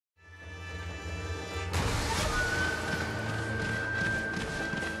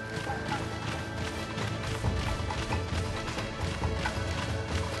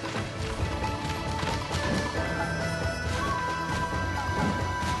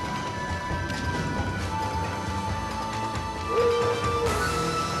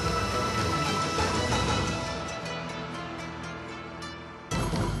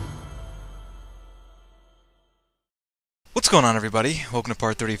going on, everybody? Welcome to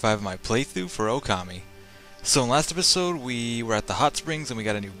part 35 of my playthrough for Okami. So in last episode we were at the hot springs and we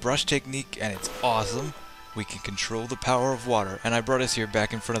got a new brush technique and it's awesome. We can control the power of water, and I brought us here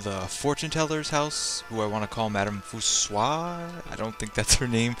back in front of the fortune teller's house, who I want to call Madame Fussoir. I don't think that's her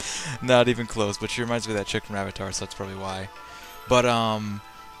name, not even close, but she reminds me of that chick from Avatar, so that's probably why. But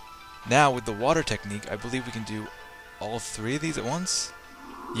now with the water technique, I believe we can do all three of these at once.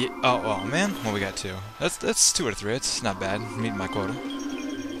 Yeah. Oh man. Well, we got two. That's 2 out of 3. It's not bad. Meeting my quota.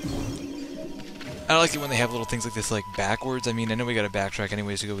 I like it when they have little things like this, like backwards. I mean, I know we got to backtrack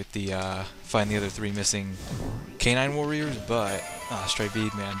anyways to go with the find the other 3 missing canine warriors, but stray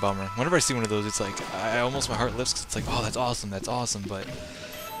bead, man, bummer. Whenever I see one of those, it's like I almost my heart lifts. 'Cause it's like, oh, that's awesome. But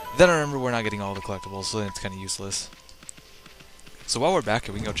then I remember we're not getting all the collectibles, so then it's kind of useless. So while we're back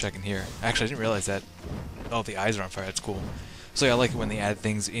here, we can go check in here. Actually, I didn't realize that. Oh, the eyes are on fire. That's cool. So yeah, I like it when they add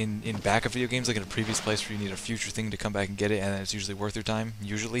things in back of video games, like in a previous place where you need a future thing to come back and get it, and then it's usually worth your time,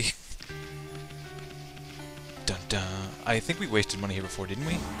 usually. Dun dun. I think we wasted money here before, didn't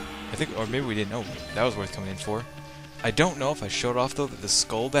we? I think, or maybe we didn't. Oh, that was worth coming in for. I don't know if I showed off though that the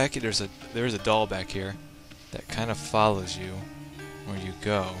skull back here, there's a doll back here that kind of follows you where you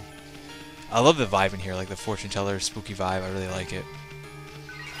go. I love the vibe in here, like the fortune teller spooky vibe. I really like it.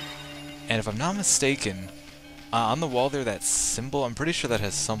 And if I'm not mistaken, on the wall there, that symbol, I'm pretty sure that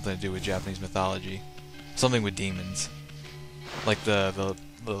has something to do with Japanese mythology. Something with demons. Like the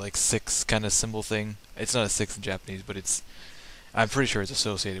like 6 kind of symbol thing. It's not a 6 in Japanese, but I'm pretty sure it's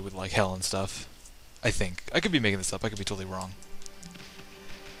associated with like hell and stuff. I think. I could be making this up, I could be totally wrong.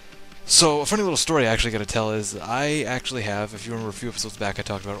 So, a funny little story I actually got to tell is, I actually have, if you remember a few episodes back, I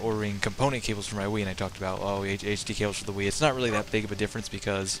talked about ordering component cables for my Wii, and I talked about, oh, HD cables for the Wii. It's not really that big of a difference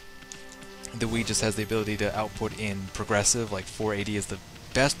because the Wii just has the ability to output in progressive, like 480 is the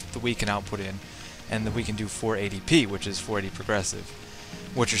best the Wii can output in, and the Wii can do 480p, which is 480 progressive.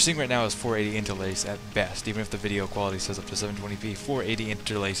 What you're seeing right now is 480 interlace at best, even if the video quality says up to 720p. 480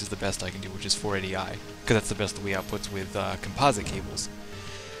 interlace is the best I can do, which is 480i, because that's the best the Wii outputs with composite cables.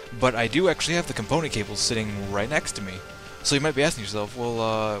 But I do actually have the component cables sitting right next to me. So you might be asking yourself,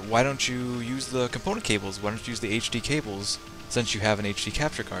 well, why don't you use the component cables? Why don't you use the HD cables, since you have an HD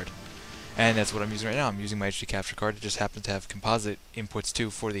capture card? And that's what I'm using right now. I'm using my HD capture card. It just happens to have composite inputs too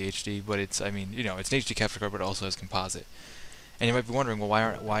for the HD, but it's, I mean, you know, it's an HD capture card, but it also has composite. And you might be wondering, well,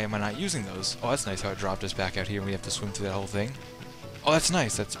 why am I not using those? Oh, that's nice how it dropped us back out here and we have to swim through that whole thing. Oh, that's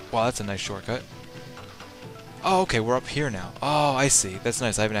nice. Wow, that's a nice shortcut. Oh, okay, we're up here now. Oh, I see. That's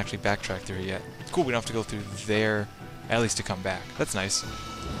nice. I haven't actually backtracked through it yet. It's cool we don't have to go through there, at least to come back. That's nice.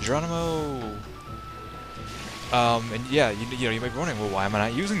 Geronimo! And yeah, you know, you might be wondering, well, why am I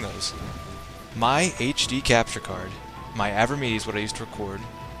not using those? My HD capture card, my Avermedia is what I used to record,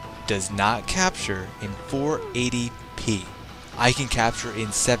 does not capture in 480p. I can capture in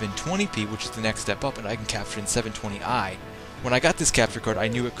 720p, which is the next step up, and I can capture in 720i. When I got this capture card, I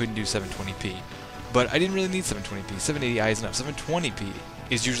knew it couldn't do 720p. But I didn't really need 720p. 780i is enough. 720p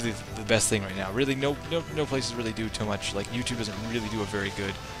is usually the best thing right now. Really, no places really do too much. Like, YouTube doesn't really do a very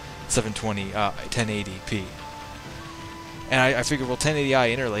good 1080p. And I figured, well,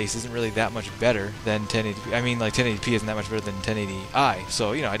 1080i interlace isn't really that much better than 1080p. I mean, like, 1080p isn't that much better than 1080i.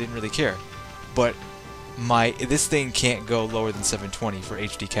 So, you know, I didn't really care. But this thing can't go lower than 720 for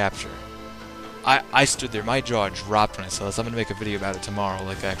HD capture. I stood there, my jaw dropped when I saw this. I'm going to make a video about it tomorrow,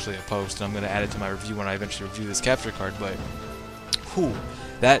 like actually a post, and I'm going to add it to my review when I eventually review this capture card, but whew,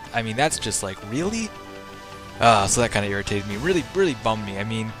 I mean, that's just like, really? So that kind of irritated me, really bummed me. I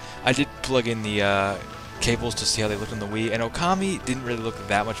mean, I did plug in the cables to see how they looked on the Wii, and Okami didn't really look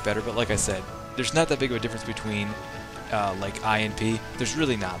that much better, but like I said, there's not that big of a difference between like I and P. There's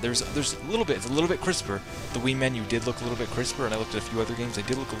really not. There's a little bit. It's a little bit crisper. The Wii menu did look a little bit crisper, and I looked at a few other games. They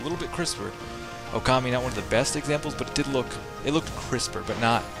did look a little bit crisper. Okami, not one of the best examples, but it looked crisper, but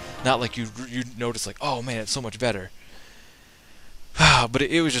not like you notice like, oh man, it's so much better. But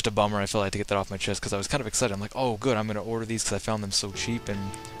it was just a bummer. I felt I had to get that off my chest because I was kind of excited. I'm like, oh good, I'm gonna order these because I found them so cheap, and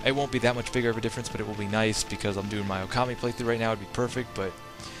it won't be that much bigger of a difference, but it will be nice because I'm doing my Okami playthrough right now. It'd be perfect, but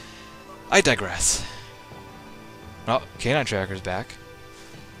I digress. Oh, Canine Tracker's back.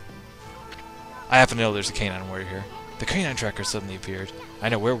 I happen to know there's a canine warrior here. The Canine Tracker suddenly appeared. I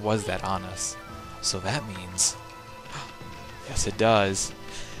know, where was that on us? So that means, yes, it does.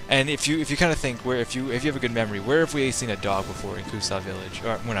 And if you kind of think, if you have a good memory, where have we seen a dog before in Kusa Village?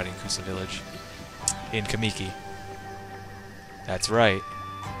 Or we're not in Kusa Village, in Kamiki. That's right.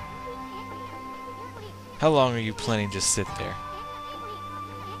 How long are you planning to sit there?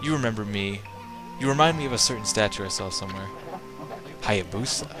 You remember me. You remind me of a certain statue I saw somewhere.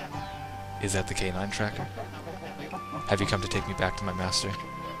 Hayabusa. Is that the canine tracker? Have you come to take me back to my master?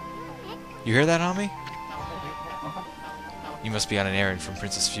 You hear that, Ami? You must be on an errand from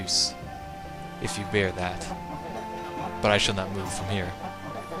Princess Fuse, if you bear that. But I shall not move from here,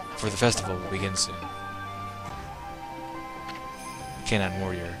 for the festival will begin soon. Canine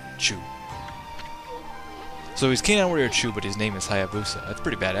Warrior Chu. So he's Canine Warrior Chu, but his name is Hayabusa. That's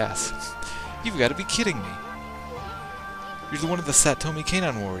pretty badass. You've got to be kidding me. You're the one of the Satomi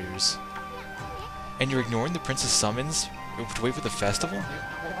Canine Warriors. And you're ignoring the Princess summons to wait for the festival?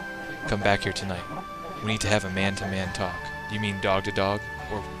 Come back here tonight. We need to have a man-to-man talk. Do you mean dog-to-dog?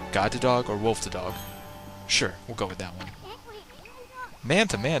 Or god-to-dog? Or wolf-to-dog? Sure, we'll go with that one.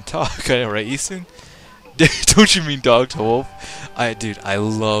 Man-to-man talk? I know, right, Isun? Don't you mean dog-to-wolf? Dude, I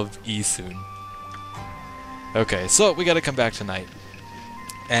love Isun. Okay, so we gotta come back tonight.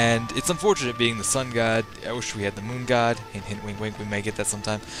 And it's unfortunate being the sun god. I wish we had the moon god. Hint, hint, wink, wink. We may get that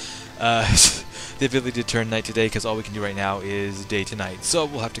sometime. The ability to turn night to day, because all we can do right now is day to night. So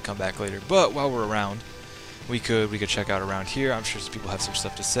we'll have to come back later. But while we're around, we could check out around here. I'm sure some people have some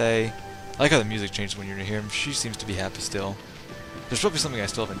stuff to say. I like how the music changes when you're near him. She seems to be happy still. There's probably something I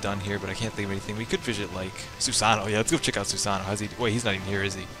still haven't done here, but I can't think of anything. We could visit, like, Susanoo. Yeah, let's go check out Susanoo. How's he? Wait, he's not even here,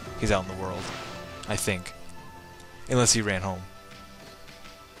 is he? He's out in the world, I think. Unless he ran home.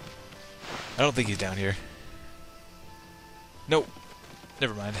 I don't think he's down here. Nope.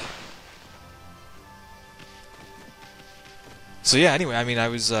 Never mind. So yeah, anyway, I mean, I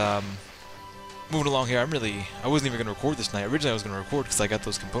was moving along here. I wasn't even going to record this night. Originally I was going to record because I got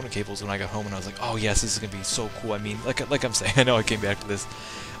those component cables when I got home, and I was like, oh yes, this is going to be so cool. I mean, like I'm saying, I know I came back to this,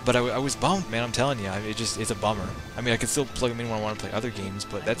 but I was bummed, man, I'm telling you. I mean, it's a bummer. I mean, I could still plug them in when I want to play other games,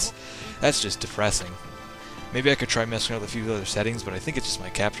 but that's just depressing. Maybe I could try messing with a few other settings, but I think it's just my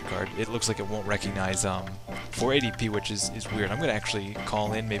capture card. It looks like it won't recognize 480p, which is weird. I'm going to actually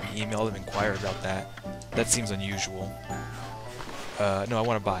call in, maybe email them, inquire about that. That seems unusual. No, I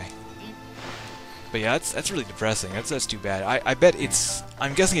want to buy. But yeah, that's really depressing. That's too bad. I bet it's...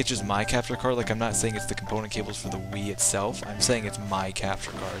 I'm guessing it's just my capture card. Like, I'm not saying it's the component cables for the Wii itself. I'm saying it's my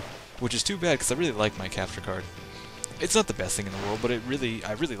capture card. Which is too bad, because I really like my capture card. It's not the best thing in the world, but I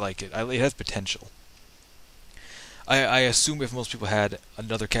really like it. It has potential. I assume if most people had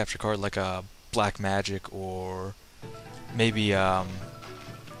another capture card like a Black Magic or maybe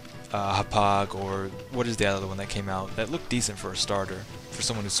Hapag, or what is the other one that came out that looked decent for a starter, for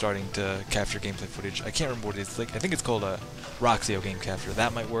someone who's starting to capture gameplay footage. I can't remember what it is. Like, I think it's called a Roxio Game Capture.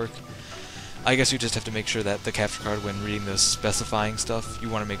 That might work. I guess you just have to make sure that the capture card, when reading the specifying stuff, you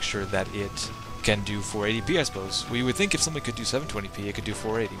want to make sure that it can do 480p, I suppose. We would think if something could do 720p, it could do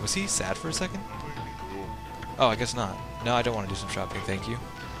 480. Was he sad for a second? Oh, I guess not. No, I don't want to do some shopping, thank you.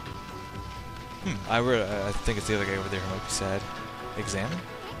 I think it's the other guy over there who might be sad. Examine?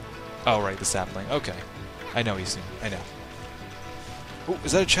 Oh, right, the sapling. Okay. I know he's soon. I know. Oh,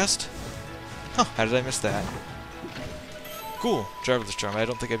 is that a chest? Huh, how did I miss that? Cool. Driverless charm. I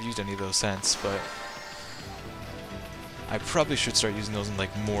don't think I've used any of those since, but I probably should start using those in,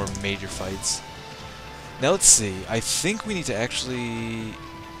 like, more major fights. Now, let's see. I think we need to actually...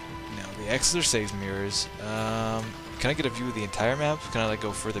 No, the X's are saves mirrors. Can I get a view of the entire map? Can I, like,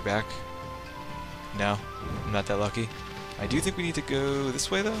 go further back? No, I'm not that lucky. I do think we need to go this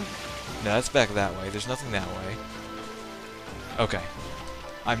way, though? No, that's back that way. There's nothing that way. Okay.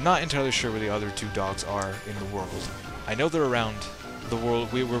 I'm not entirely sure where the other two dogs are in the world. I know they're around the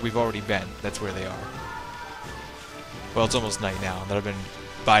world where we've already been. That's where they are. Well, it's almost night now, and I've been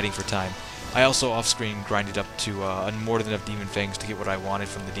biding for time. I also off-screen grinded up to more than enough demon fangs to get what I wanted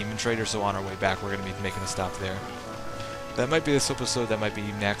from the demon trader, so on our way back we're going to be making a stop there. That might be this episode, that might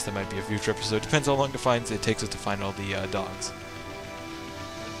be next, that might be a future episode. Depends how long it takes us to find all the dogs.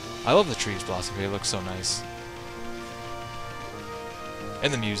 I love the trees blossoming, they look so nice.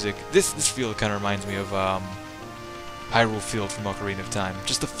 And the music. This field kind of reminds me of Hyrule Field from Ocarina of Time.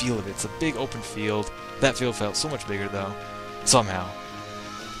 Just the feel of it. It's a big open field. That field felt so much bigger though. Somehow.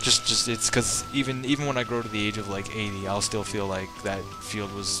 Just it's because even when I grow to the age of like 80, I'll still feel like that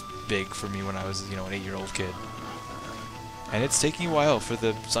field was big for me when I was, you know, an 8-year-old kid. And it's taking a while for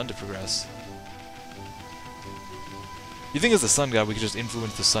the sun to progress. You think as the sun god we could just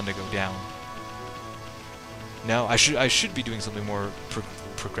influence the sun to go down? No, I should be doing something more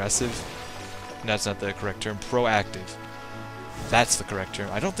progressive. No, that's not the correct term. Proactive. That's the correct term.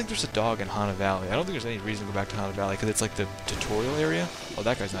 I don't think there's a dog in Hana Valley. I don't think there's any reason to go back to Hana Valley because it's like the tutorial area. Oh,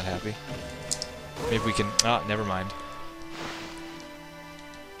 that guy's not happy. Maybe we can... Ah, never mind.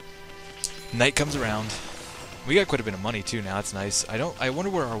 Night comes around. We got quite a bit of money too now. That's nice. I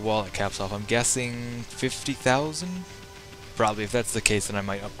wonder where our wallet caps off. I'm guessing 50,000. Probably, if that's the case, then I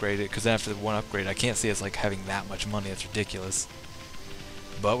might upgrade it, because then after the one upgrade, I can't see us like having that much money. That's ridiculous.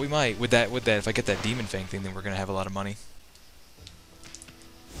 But we might. With that, if I get that Demon Fang thing, then we're gonna have a lot of money.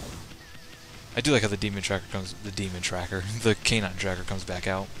 I do like how the Demon Tracker comes. The Canine Tracker comes back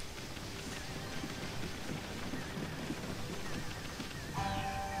out.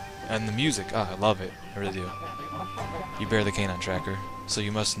 And the music, I love it. I really do. You bear the Canine Tracker, so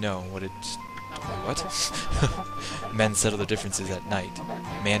you must know what it's... Wait, what? Men settle their differences at night.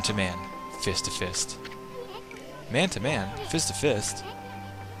 Man to man, fist to fist. Man to man, fist to fist?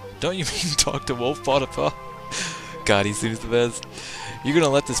 Don't you mean talk to wolf paw to paw? God, he seems the best. You're gonna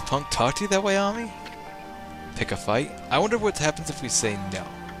let this punk talk to you that way, Ami? Pick a fight? I wonder what happens if we say no.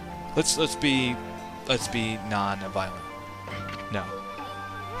 Let's be non-violent. No.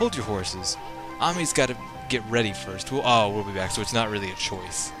 Hold your horses. Ami's got to get ready first. We'll be back, so it's not really a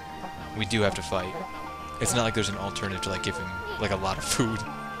choice. We do have to fight. It's not like there's an alternative to like give him like a lot of food.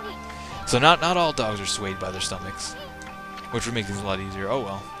 So not all dogs are swayed by their stomachs, which would make things a lot easier. Oh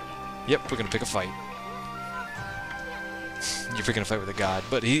well. Yep, we're gonna pick a fight. You're picking a fight with a god,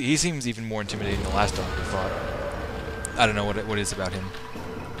 but he seems even more intimidating than the last dog we fought. I don't know what it is about him.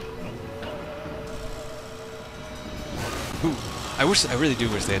 Ooh. I really do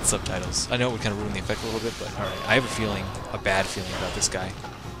wish they had subtitles. I know it would kind of ruin the effect a little bit, but alright. I have a bad feeling about this guy.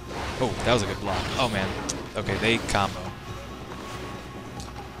 Oh, that was a good block. Oh man. Okay, they combo.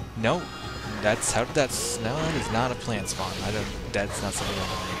 No. No, that is not a plant spawn. That's not something I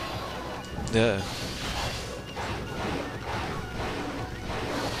know. Duh.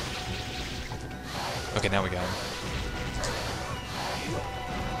 Okay, now we got him.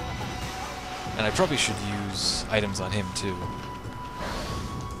 And I probably should use items on him too.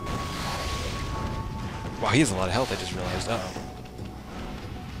 Wow, he has a lot of health, I just realized. Uh-oh.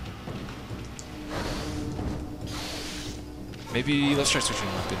 Maybe let's try switching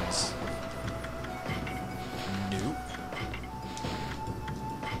weapons. Nope.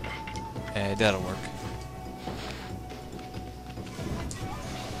 And that'll work.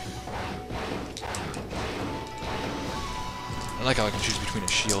 I like how I can choose between a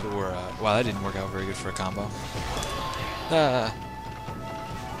shield or a... Wow, that didn't work out very good for a combo. Oh,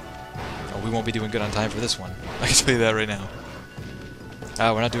 we won't be doing good on time for this one. I can tell you that right now.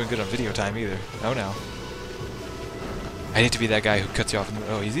 We're not doing good on video time either. Oh no. I need to be that guy who cuts you off.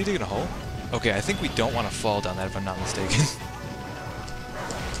 Oh, is he digging a hole? Okay, I think we don't want to fall down that if I'm not mistaken.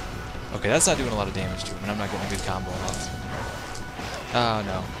 Okay, that's not doing a lot of damage to him, and I'm not getting a good combo off. Oh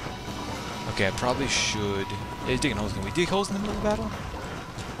no. Okay, I probably should... Yeah, he's digging holes. Can we dig holes in the middle of the battle?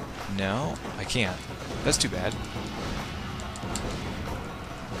 No, I can't. That's too bad.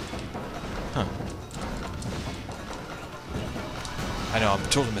 Huh. I know, I'm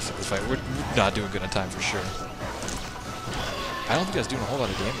totally messing up the fight. We're not doing good on time for sure. I don't think I was doing a whole lot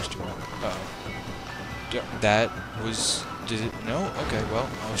of damage to him. Uh-oh. That was... Did it... No? Okay, well,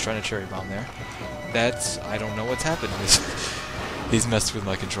 I was trying to cherry bomb there. That's... I don't know what's happened. He's messed with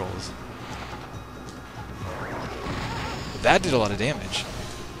my controls. That did a lot of damage.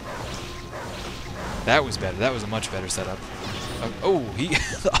 That was better. That was a much better setup. Oh, he...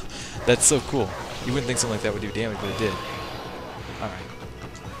 That's so cool. You wouldn't think something like that would do damage, but it did.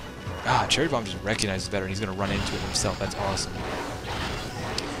 Alright. Cherry Bomb just recognizes better, and he's going to run into it himself. That's awesome.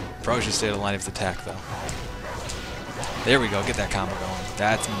 Probably should stay out of the line of his attack, though. There we go. Get that combo going.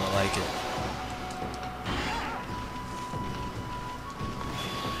 That's more like it.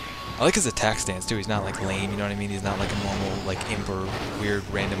 I like his attack stance, too. He's not, like, lame, you know what I mean? He's not like a normal, like, imp or weird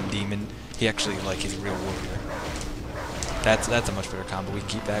random demon. He actually, like, he's a real warrior. That's a much better combo. We can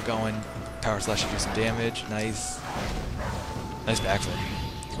keep that going. Power Slash should do some damage. Nice. Nice backflip.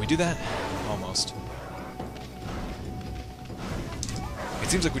 Can we do that? Almost. It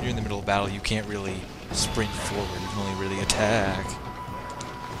seems like when you're in the middle of battle, you can't really sprint forward. You can only really attack.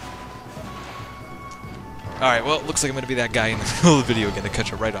 Alright, well, it looks like I'm going to be that guy in the middle of the video again to cut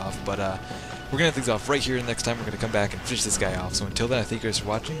you right off. But we're going to have things off right here. Next time we're going to come back and finish this guy off. So until then, I thank you guys for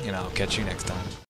watching, and I'll catch you next time.